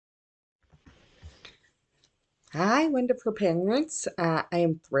Hi, wonderful parents. I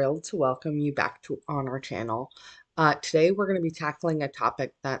am thrilled to welcome you back to on our channel. Today, we're going to be tackling a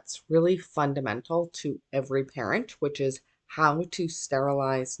topic that's really fundamental to every parent, which is how to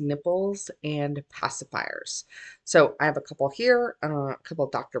sterilize nipples and pacifiers. So, I have a couple here, a couple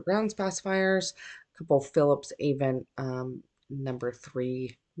Dr. Brown's pacifiers, a couple Philips Avent number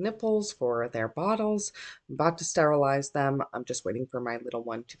 3 nipples for their bottles. I'm about to sterilize them. I'm just waiting for my little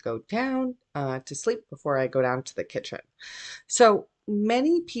one to go down to sleep before I go down to the kitchen. So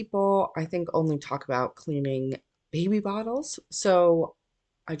many people, I think, only talk about cleaning baby bottles. So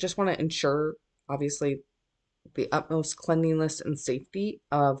I just want to ensure, obviously, the utmost cleanliness and safety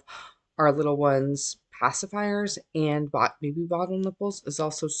of our little ones' pacifiers and baby bottle nipples is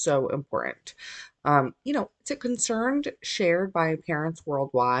also so important. It's a concern shared by parents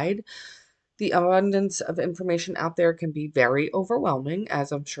worldwide. The abundance of information out there can be very overwhelming,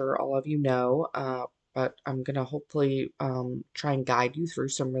 as I'm sure all of you know. But I'm going to hopefully try and guide you through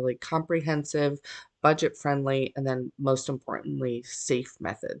some really comprehensive, budget friendly, and then most importantly, safe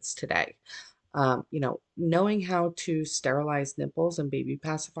methods today. Knowing how to sterilize nipples and baby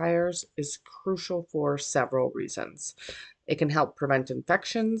pacifiers is crucial for several reasons. It can help prevent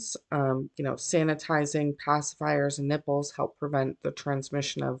infections. Sanitizing pacifiers and nipples help prevent the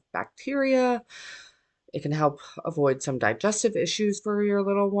transmission of bacteria. It can help avoid some digestive issues for your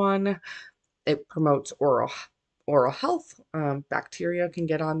little one. It promotes oral health. Bacteria can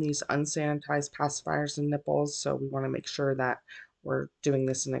get on these unsanitized pacifiers and nipples, so we want to make sure that we're doing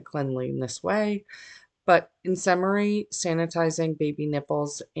this in a cleanliness way. But in summary, sanitizing baby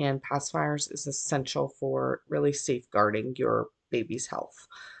nipples and pacifiers is essential for really safeguarding your baby's health.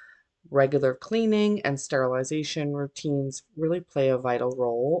 Regular cleaning and sterilization routines really play a vital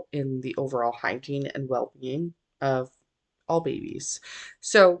role in the overall hygiene and well being of all babies.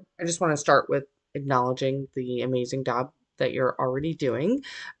 So, I just want to start with acknowledging the amazing job that you're already doing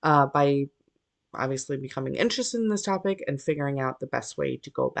by obviously becoming interested in this topic and figuring out the best way to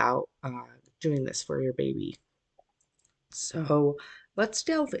go about doing this for your baby. So let's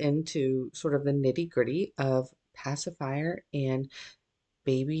delve into sort of the nitty gritty of pacifier and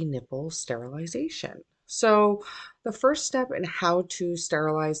baby nipple sterilization. So, the first step in how to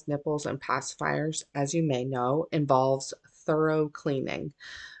sterilize nipples and pacifiers, as you may know, involves thorough cleaning.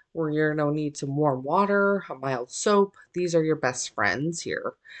 Where you're going to need some warm water, a mild soap. These are your best friends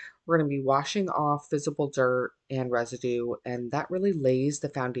here. We're going to be washing off visible dirt and residue, and that really lays the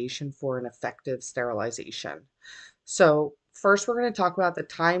foundation for an effective sterilization. So, first, we're going to talk about the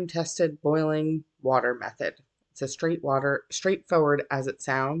time tested boiling water method. It's a straightforward as it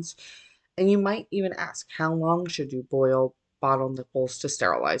sounds. And you might even ask, how long should you boil bottle nipples to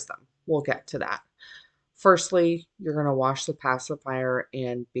sterilize them? We'll get to that. Firstly, you're going to wash the pacifier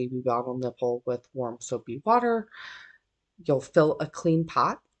and baby bottle nipple with warm soapy water. You'll fill a clean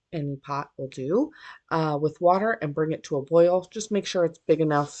pot, any pot will do, with water and bring it to a boil. Just make sure it's big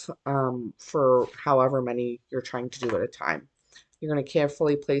enough for however many you're trying to do at a time. You're going to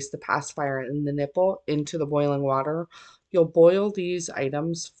carefully place the pacifier and the nipple into the boiling water. You'll boil these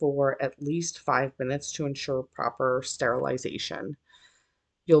items for at least 5 minutes to ensure proper sterilization.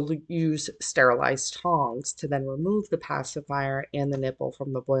 You'll use sterilized tongs to then remove the pacifier and the nipple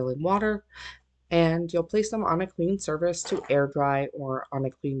from the boiling water, and you'll place them on a clean surface to air dry or on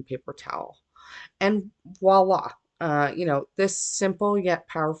a clean paper towel. And voila, this simple yet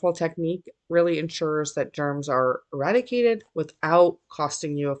powerful technique really ensures that germs are eradicated without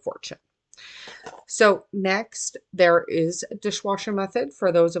costing you a fortune. So next, there is a dishwasher method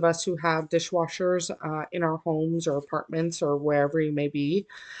for those of us who have dishwashers in our homes or apartments or wherever you may be.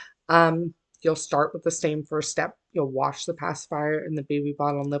 You'll start with the same first step. You'll wash the pacifier in the baby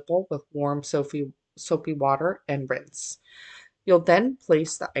bottle nipple with warm soapy water and rinse. You'll then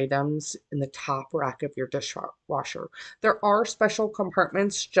place the items in the top rack of your dishwasher. There are special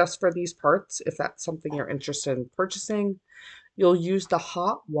compartments just for these parts if that's something you're interested in purchasing. You'll use the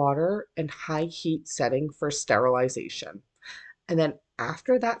hot water and high heat setting for sterilization. And then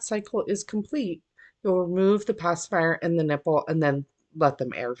after that cycle is complete, you'll remove the pacifier and the nipple and then let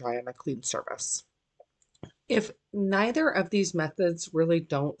them air dry on a clean surface. If neither of these methods really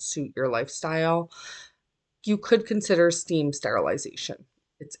don't suit your lifestyle, you could consider steam sterilization.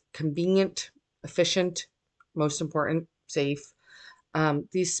 It's convenient, efficient, most important, safe.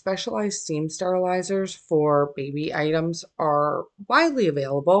 These specialized steam sterilizers for baby items are widely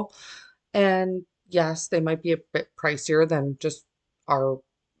available. And yes, they might be a bit pricier than just our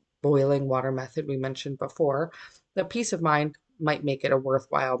boiling water method we mentioned before. The peace of mind might make it a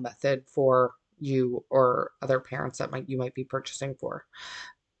worthwhile method for you or other parents that you might be purchasing for.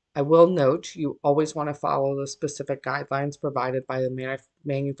 I will note you always want to follow the specific guidelines provided by the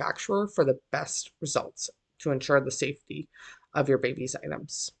manufacturer for the best results to ensure the safety of your baby's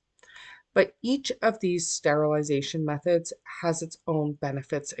items. But each of these sterilization methods has its own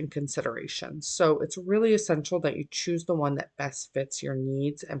benefits and considerations. So it's really essential that you choose the one that best fits your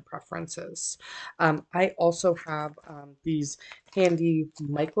needs and preferences. I also have these handy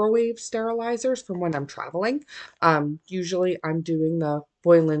microwave sterilizers from when I'm traveling. Usually I'm doing the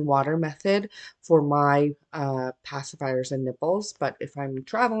boiling water method for my pacifiers and nipples, but if I'm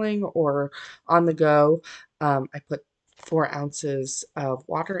traveling or on the go, I put 4 ounces of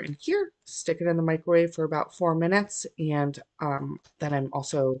water in here, stick it in the microwave for about 4 minutes, and then I'm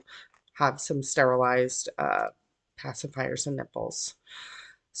also have some sterilized pacifiers and nipples.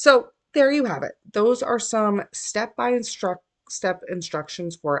 So there you have it. Those are some step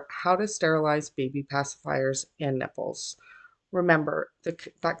instructions for how to sterilize baby pacifiers and nipples. Remember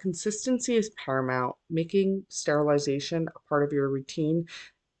that consistency is paramount. Making sterilization a part of your routine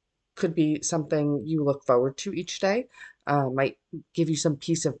could be something you look forward to each day, might give you some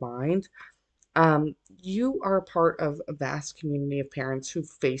peace of mind. You are a part of a vast community of parents who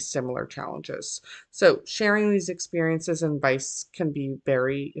face similar challenges. So, sharing these experiences and advice can be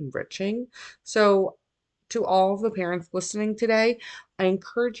very enriching. So, to all of the parents listening today, I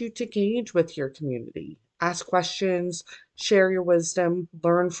encourage you to engage with your community. Ask questions, share your wisdom,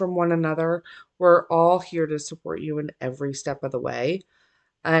 learn from one another. We're all here to support you in every step of the way.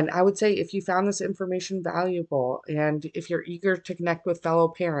 And I would say if you found this information valuable and if you're eager to connect with fellow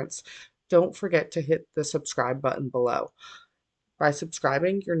parents, don't forget to hit the subscribe button below. By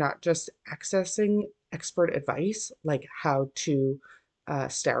subscribing, you're not just accessing expert advice like how to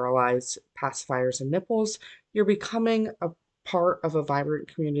sterilize pacifiers and nipples, you're becoming a part of a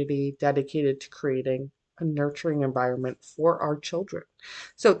vibrant community dedicated to creating a nurturing environment for our children.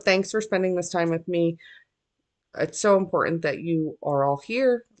 So, thanks for spending this time with me. It's so important that you are all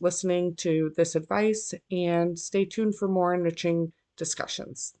here listening to this advice and stay tuned for more enriching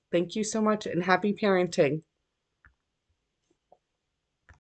discussions. Thank you so much and happy parenting.